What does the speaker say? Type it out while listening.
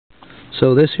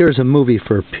So this here is a movie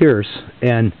for Pierce,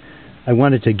 and I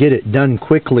wanted to get it done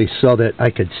quickly so that I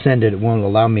could send it. It won't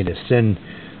allow me to send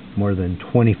more than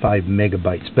 25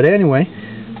 megabytes. But anyway,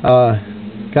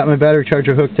 got my battery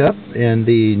charger hooked up, and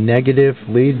the negative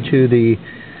lead to the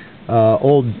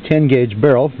old 10 gauge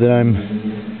barrel that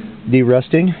I'm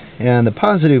derusting, and the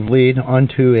positive lead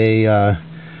onto a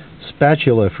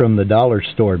spatula from the dollar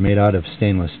store made out of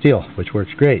stainless steel, which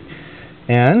works great.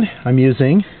 And I'm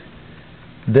using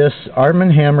this Arm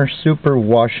 & Hammer Super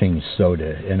Washing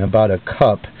Soda in about a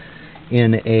cup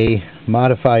in a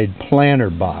modified planter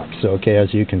box. Okay,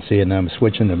 as you can see, and I'm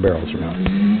switching the barrels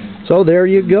around. So there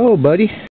you go, buddy.